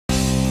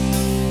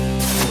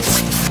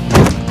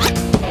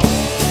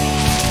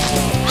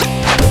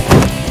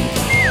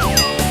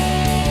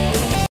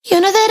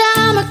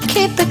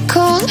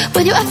cold.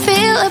 With you I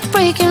feel like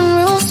breaking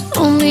rules.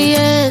 On the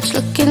edge,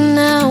 looking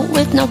out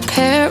with no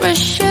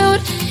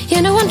parachute.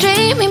 You know I'm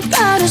dreaming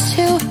about us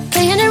two,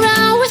 playing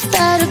around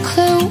without a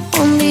clue.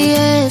 On the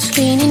edge,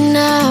 leaning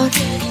out.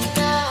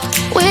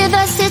 With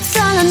us it's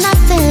all or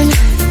nothing.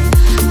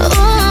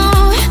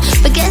 Oh,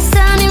 but guess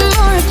I need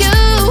more of you.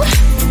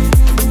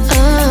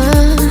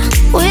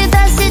 With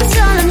us it's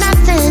all or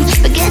nothing,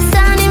 but guess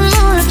I need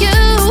more of you.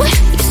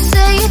 You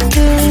say it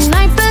during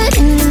night, but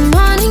in the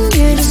morning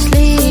you're just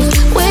sleep.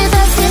 With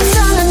us it's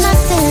all or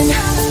nothing.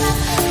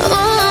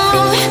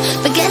 Oh,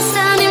 but guess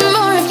I need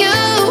more of you.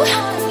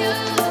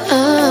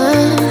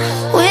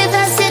 With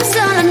us it's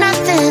all or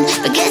nothing,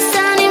 but guess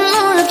I need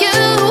more of you.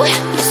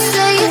 You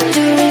say it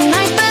during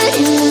night, but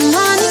in the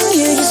morning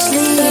you're just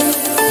sleep.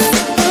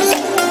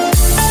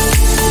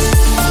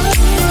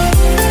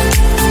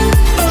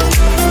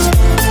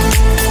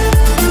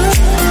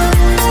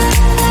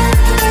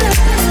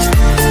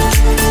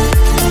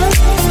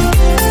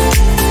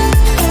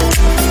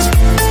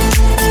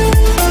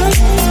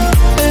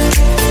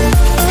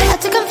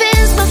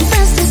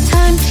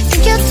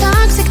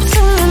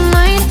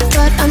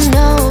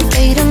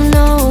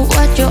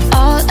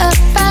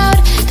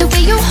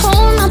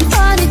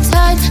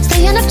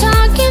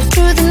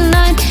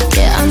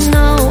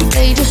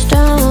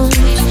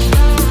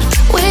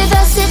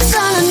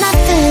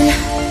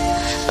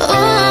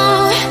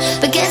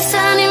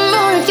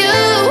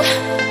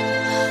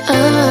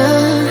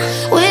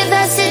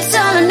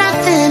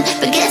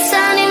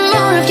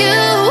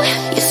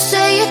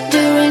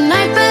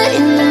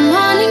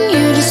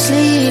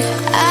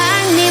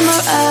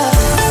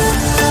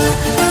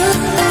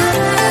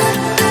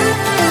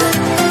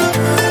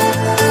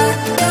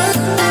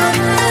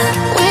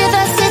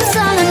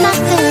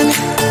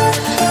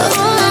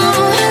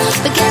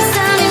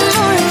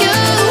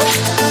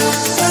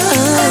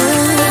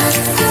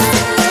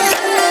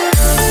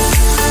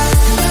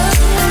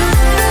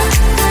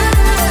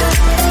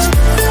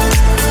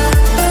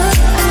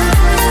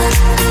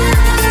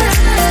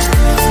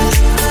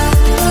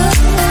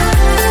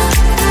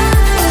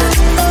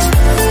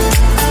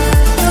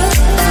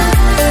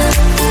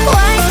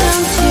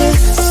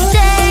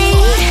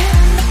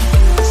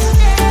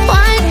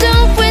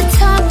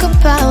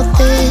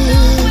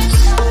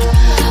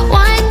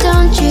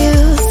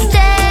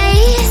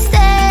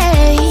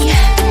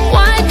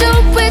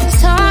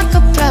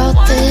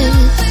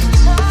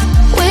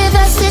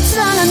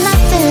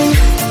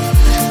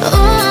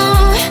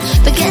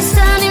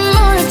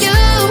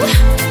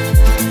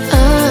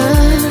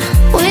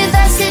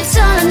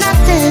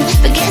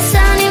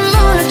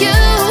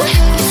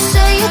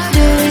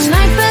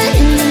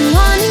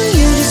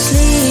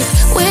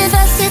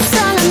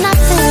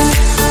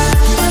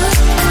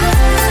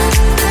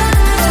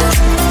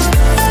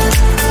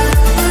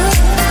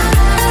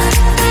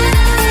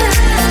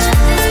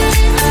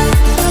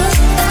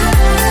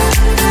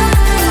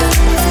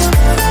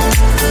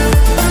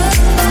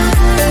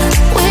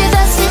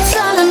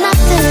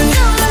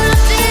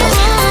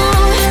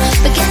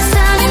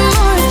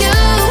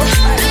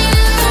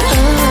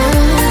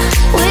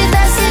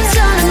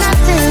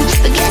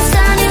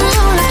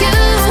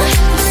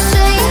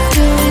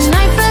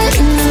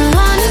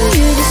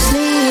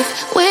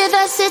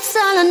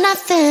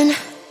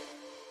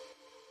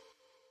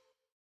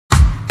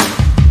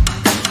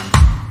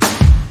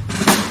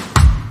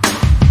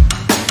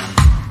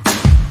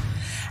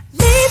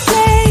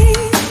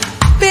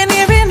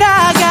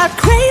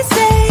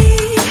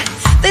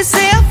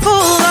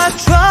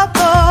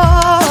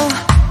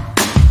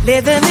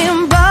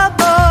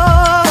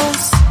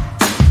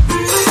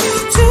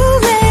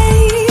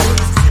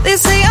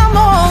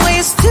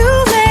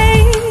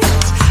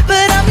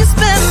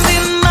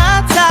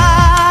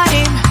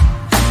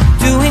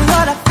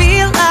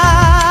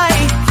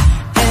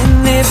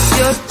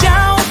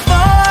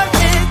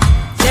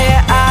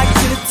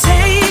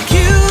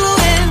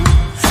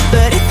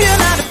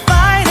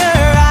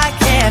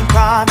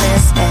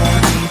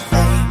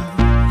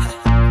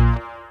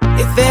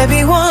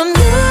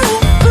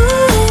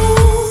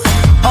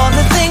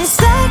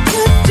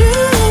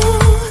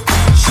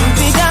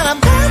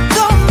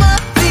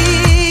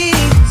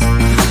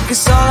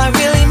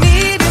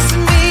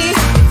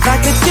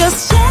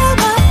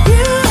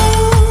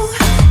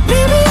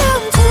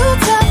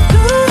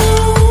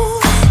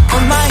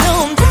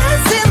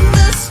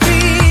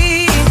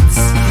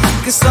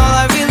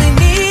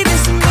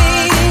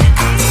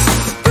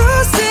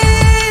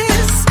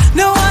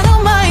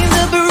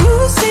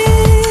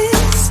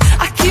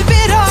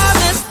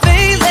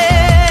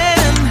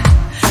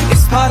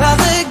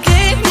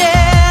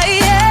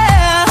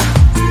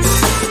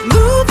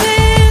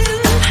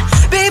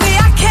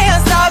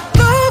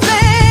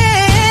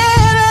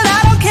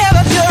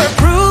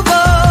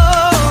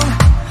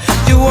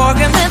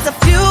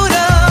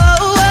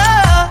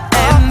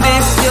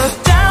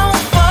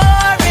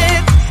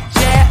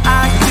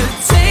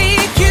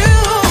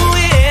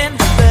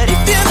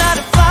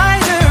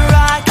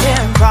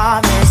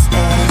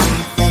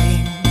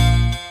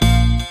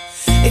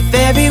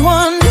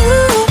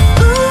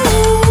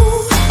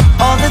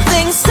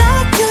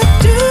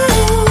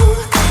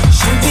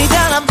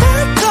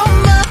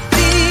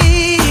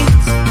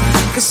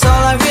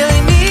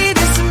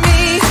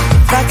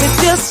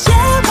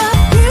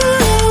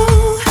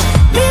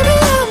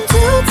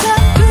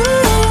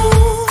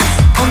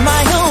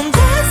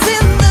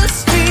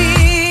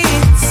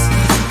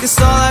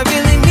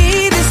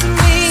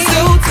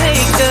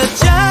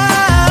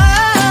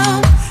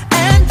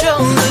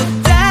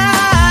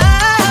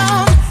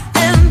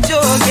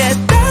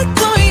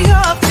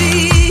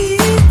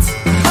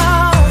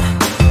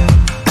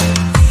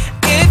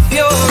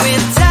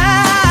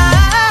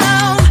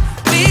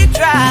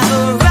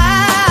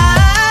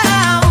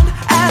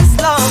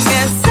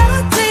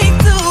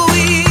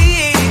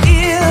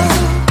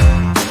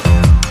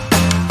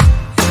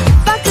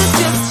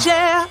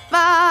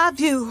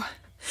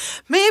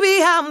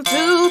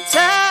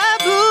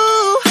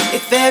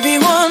 If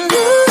everyone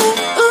knew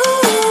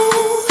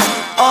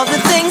all the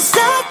things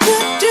I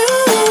could do,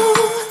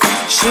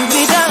 shoot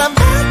me down, I'm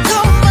back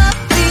on my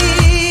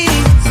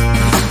feet.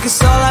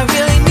 'Cause all I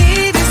really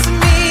need is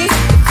me.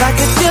 If I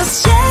could just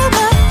share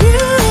my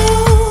view,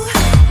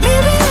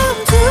 maybe I'm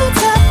too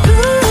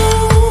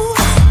taboo.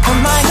 On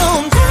my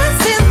own,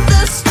 dance in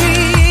the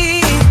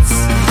streets.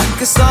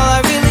 'Cause all I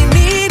really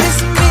need is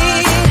me.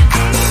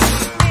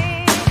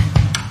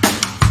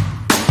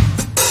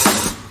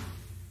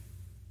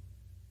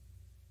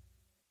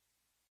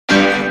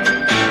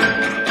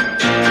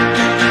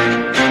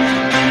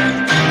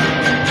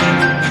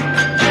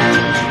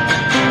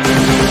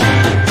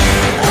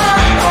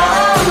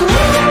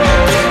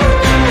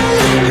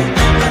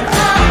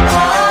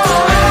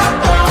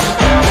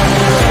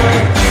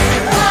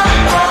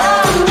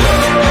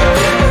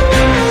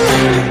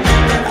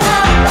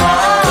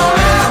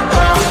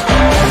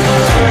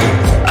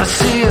 I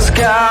see a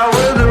sky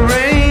with a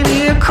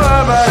rainy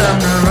cloud, but I'm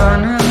not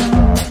running.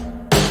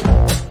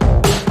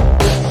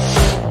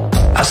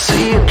 I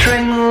see a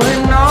train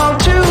moving all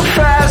too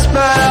fast,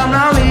 but I'm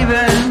not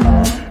leaving.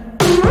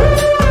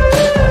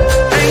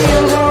 And you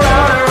go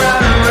round and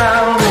round and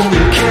round, and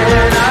you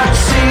cannot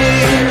see.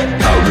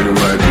 I'll be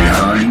right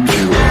behind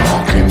you,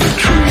 walking the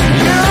tree.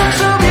 You look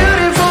so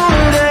beautiful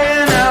today,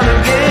 and now the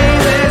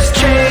game is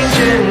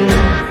changing.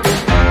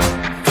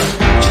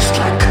 Just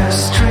like a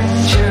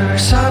stranger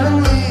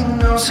suddenly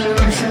knows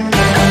everything.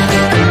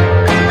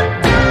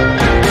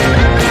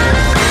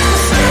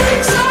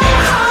 Stakes so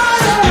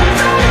high, I'm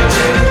ready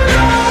to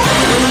go.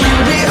 Will you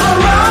be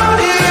around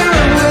here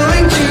and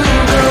willing to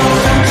go?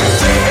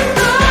 Take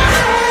the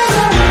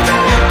hand,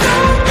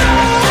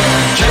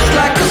 just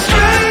like a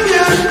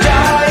stranger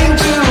dying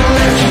to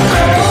let you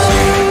go.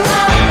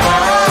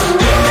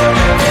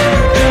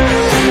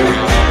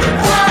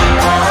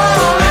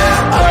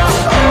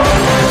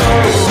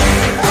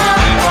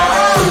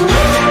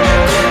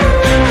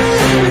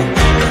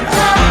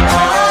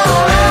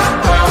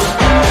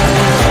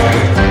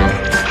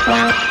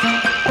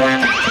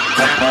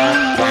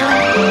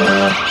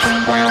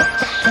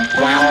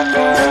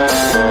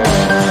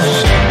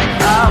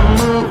 I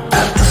move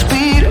at the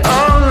speed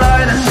of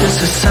light, and this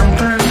is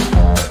something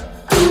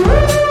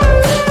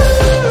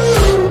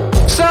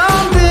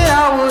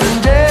I wouldn't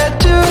dare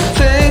to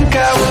think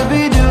I would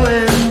be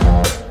doing.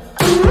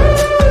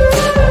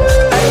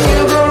 And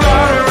you go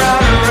round and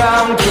round and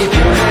round, keep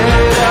your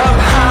head up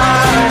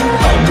high.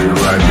 I'll be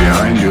right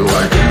behind you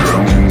like a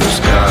drone in the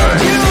sky.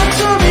 You look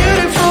so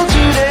beautiful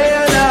today,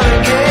 and now the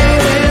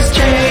game is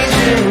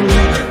changing.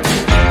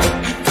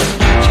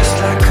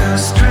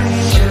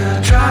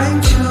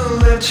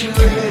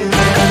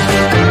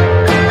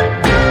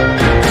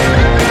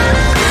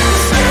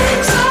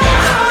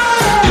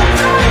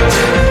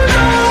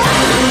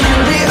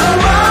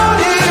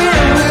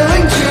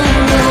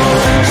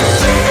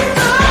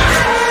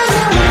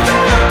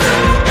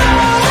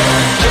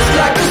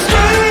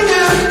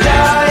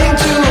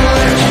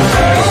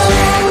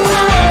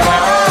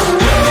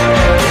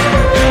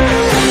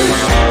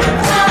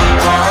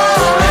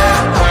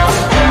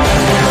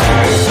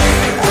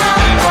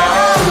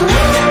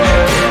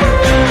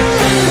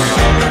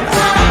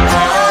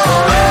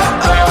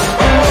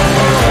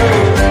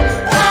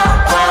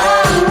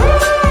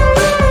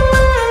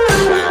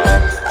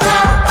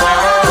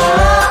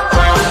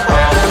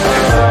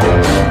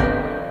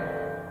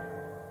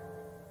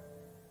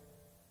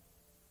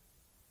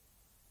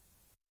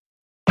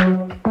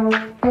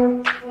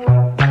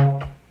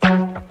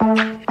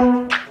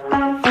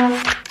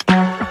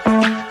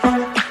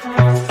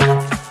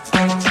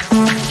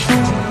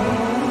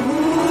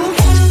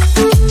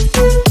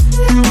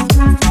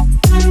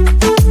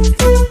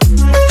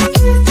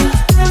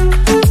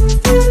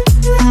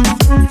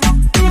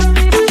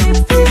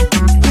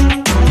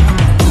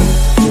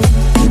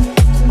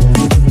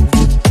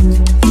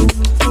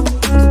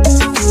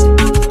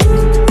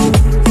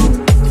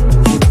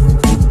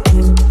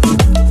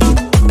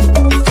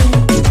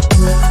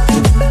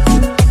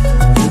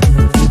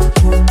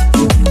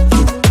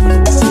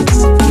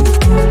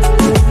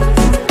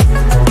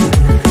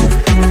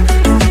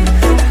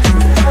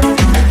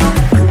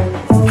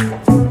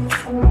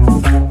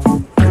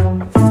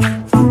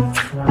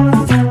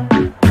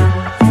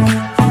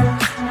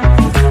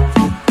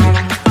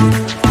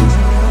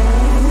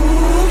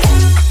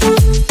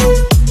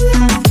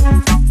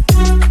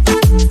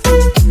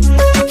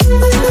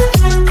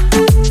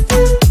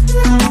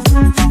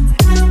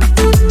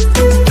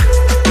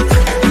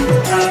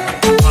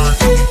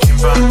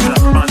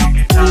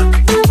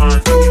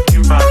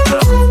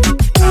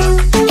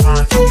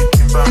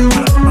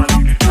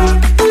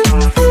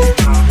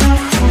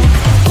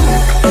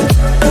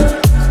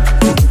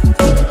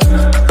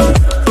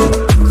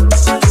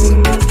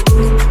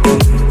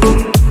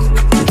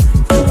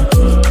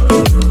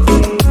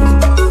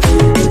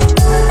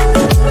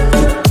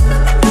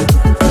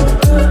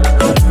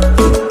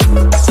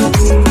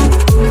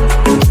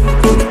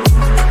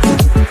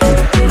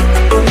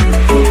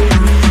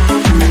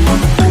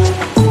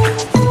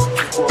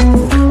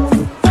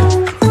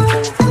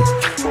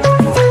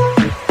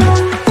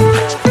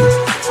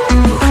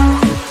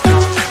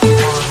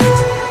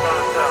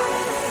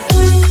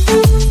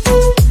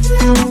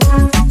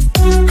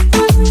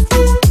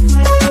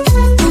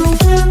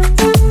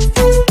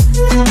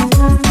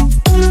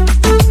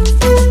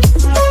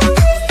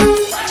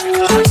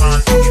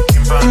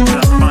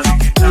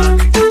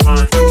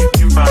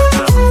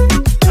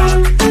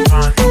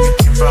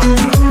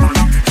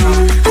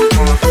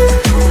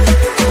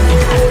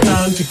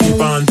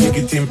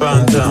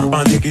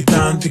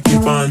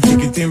 on,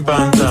 take it in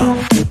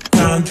banda.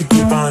 Down, take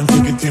it on,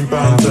 take it in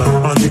banda.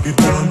 On, take it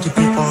down, take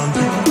it on,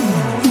 take it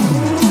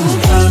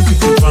down,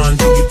 take it on,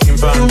 take it in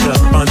banda.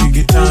 On, take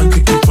it down,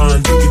 take it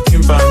on, take it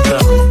in banda.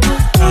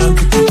 Down,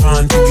 take it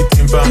on, take it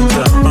in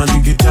banda. On,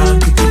 take it down,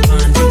 take it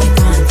on, take it in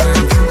banda.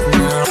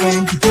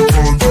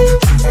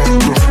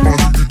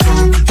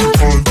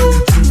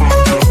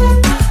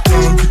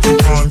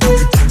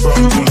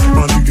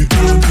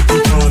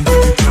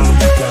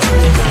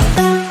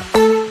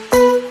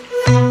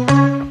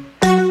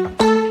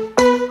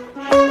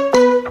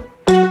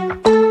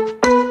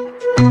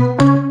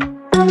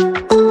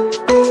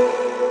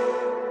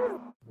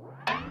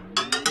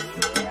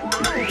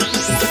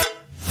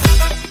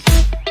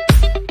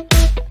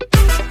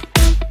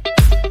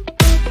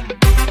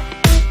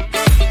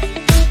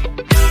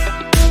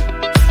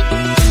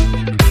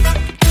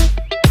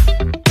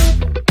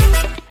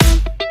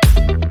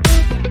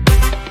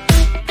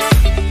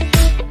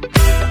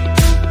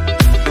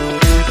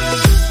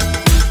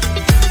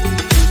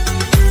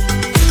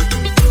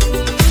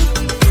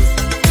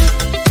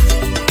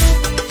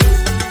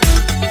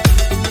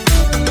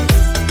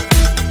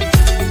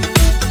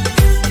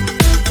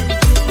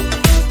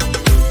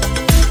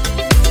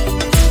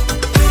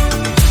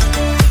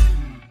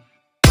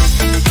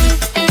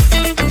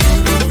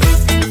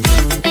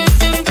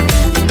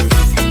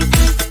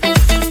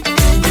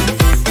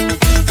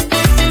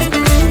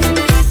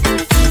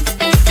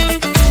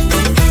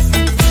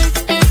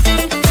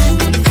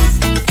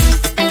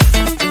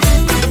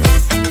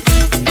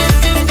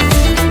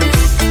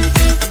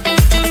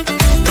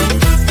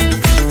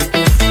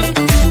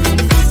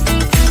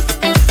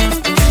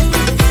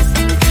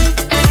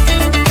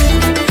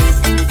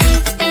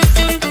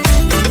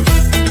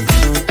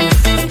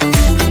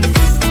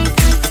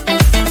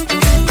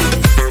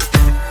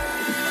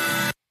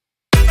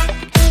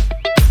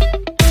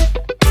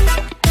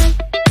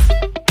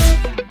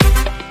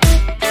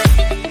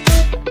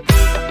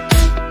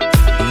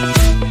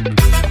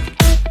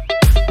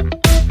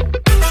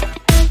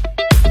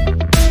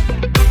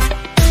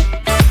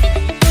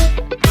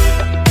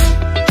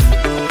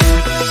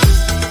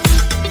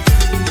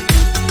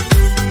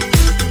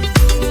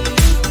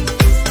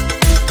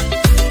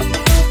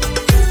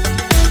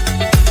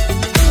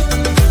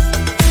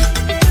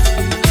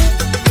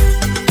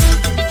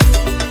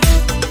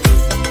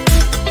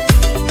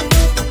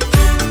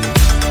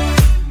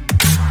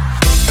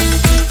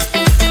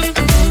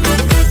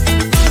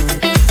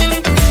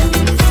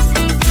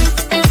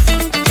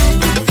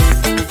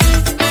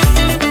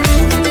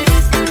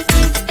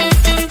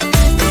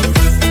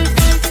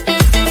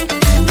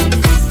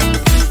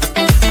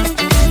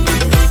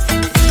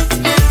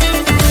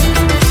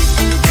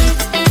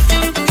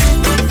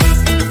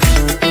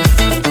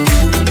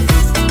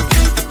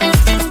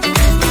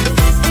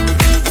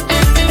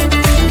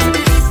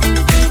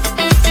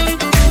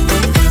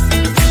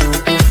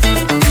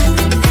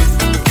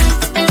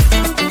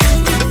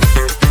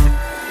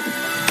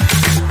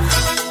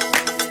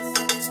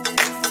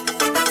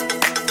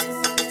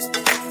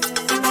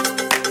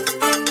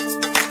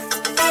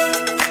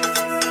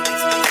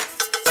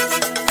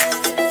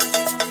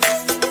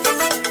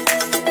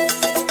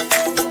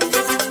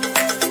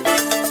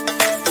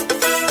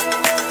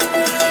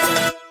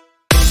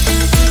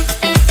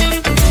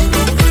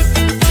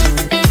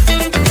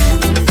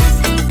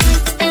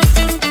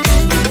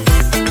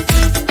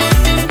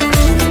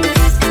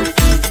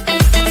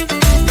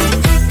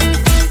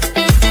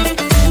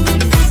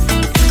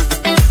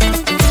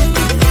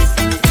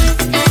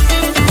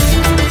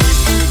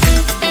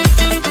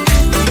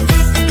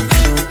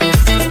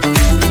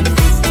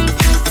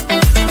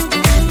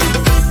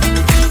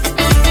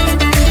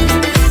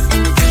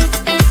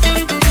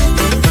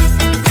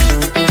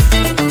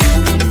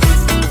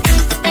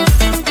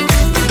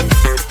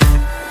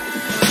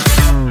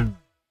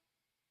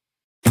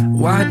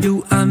 Why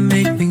do I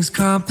make things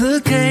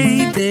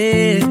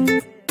complicated?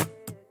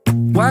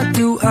 Why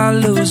do I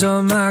lose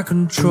all my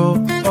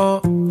control?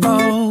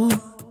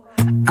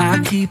 I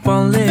keep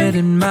on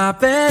letting my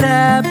bad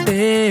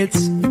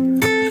habits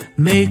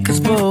make us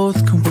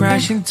both come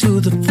crashing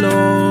to the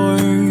floor.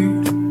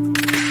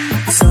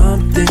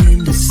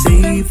 Something to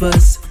save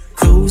us,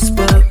 close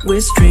but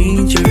we're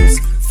strangers,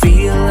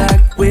 feel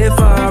like we're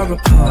far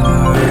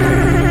apart.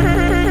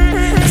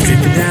 I'm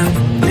stripping down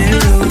the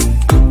middle,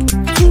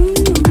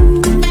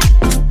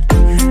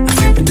 I'm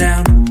stripping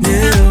down the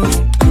middle,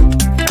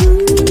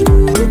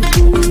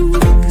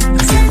 I'm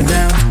stripping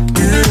down the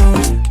middle.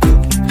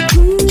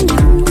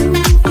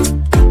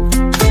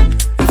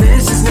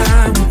 This is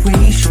not what we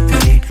should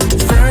be,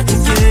 start to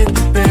get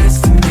the best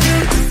of me.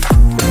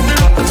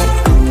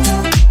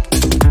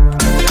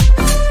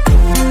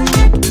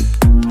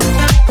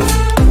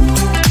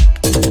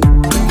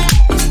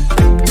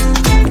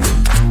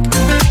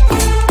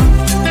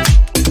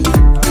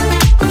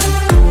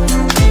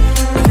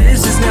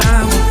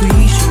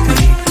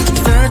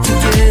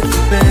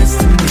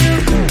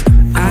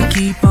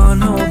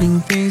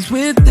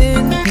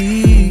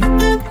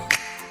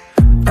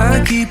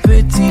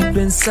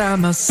 Inside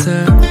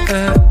myself,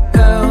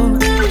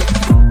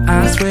 I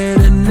swear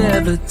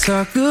never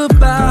talk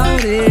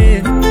about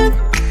it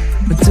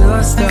until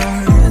I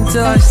start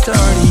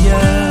to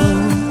yell.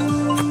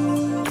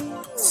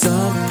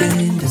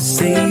 Something to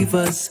save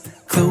us,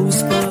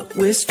 close but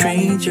we're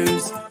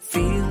strangers.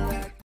 Feel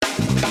like